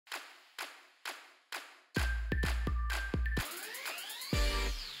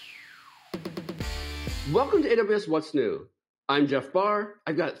Welcome to AWS What's New. I'm Jeff Barr.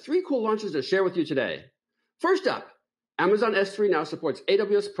 I've got 3 cool launches to share with you today. First up, Amazon S3 now supports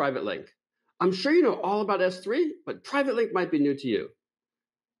AWS Private Link. I'm sure you know all about S3, but Private Link might be new to you.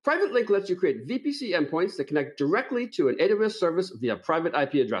 Private Link lets you create VPC endpoints that connect directly to an AWS service via private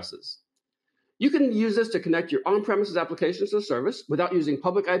IP addresses. You can use this to connect your on-premises applications to the service without using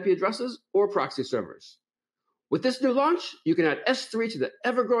public IP addresses or proxy servers. With this new launch, you can add S3 to the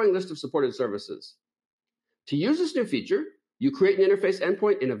ever-growing list of supported services. To use this new feature, you create an interface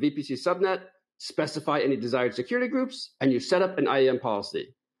endpoint in a VPC subnet, specify any desired security groups, and you set up an IAM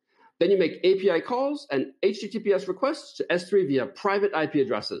policy. Then you make API calls and HTTPS requests to S3 via private IP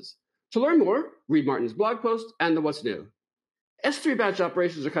addresses. To learn more, read Martin's blog post and the What's New. S3 batch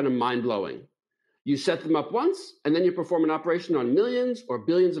operations are kind of mind-blowing. You set them up once, and then you perform an operation on millions or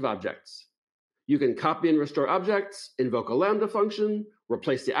billions of objects. You can copy and restore objects, invoke a Lambda function,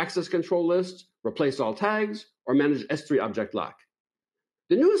 replace the access control list, replace all tags, or manage S3 object lock.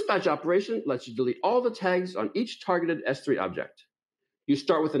 The newest batch operation lets you delete all the tags on each targeted S3 object. You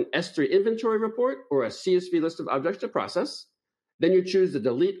start with an S3 inventory report or a CSV list of objects to process. Then you choose the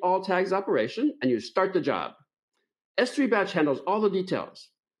delete all tags operation, and you start the job. S3 batch handles all the details.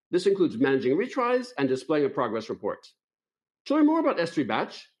 This includes managing retries and displaying a progress report. To learn more about S3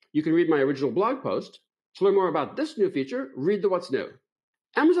 batch, you can read my original blog post. To learn more about this new feature, read the What's New.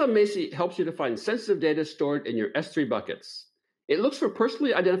 Amazon Macy helps you to find sensitive data stored in your S3 buckets. It looks for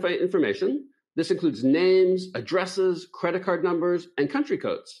personally identified information. This includes names, addresses, credit card numbers, and country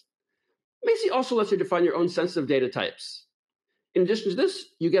codes. Macy also lets you define your own sensitive data types. In addition to this,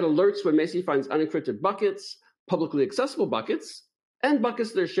 you get alerts when Macy finds unencrypted buckets, publicly accessible buckets, and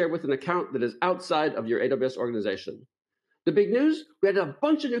buckets that are shared with an account that is outside of your AWS organization. The big news, we added a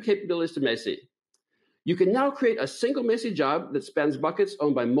bunch of new capabilities to Macy. You can now create a single Macy job that spans buckets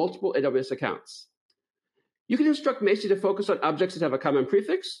owned by multiple AWS accounts. You can instruct Macy to focus on objects that have a common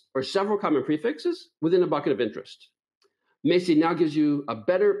prefix or several common prefixes within a bucket of interest. Macy now gives you a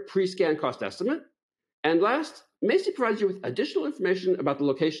better pre-scan cost estimate. And last, Macy provides you with additional information about the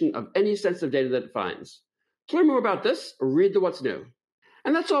location of any sensitive data that it finds. To learn more about this, read the What's New.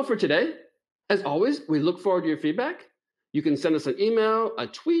 And that's all for today. As always, we look forward to your feedback. You can send us an email, a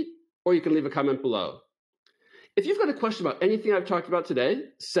tweet, or you can leave a comment below. If you've got a question about anything I've talked about today,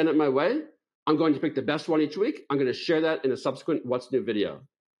 send it my way. I'm going to pick the best one each week. I'm going to share that in a subsequent What's New video.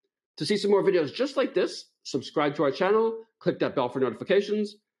 To see some more videos just like this, subscribe to our channel, click that bell for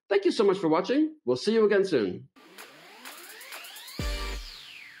notifications. Thank you so much for watching. We'll see you again soon.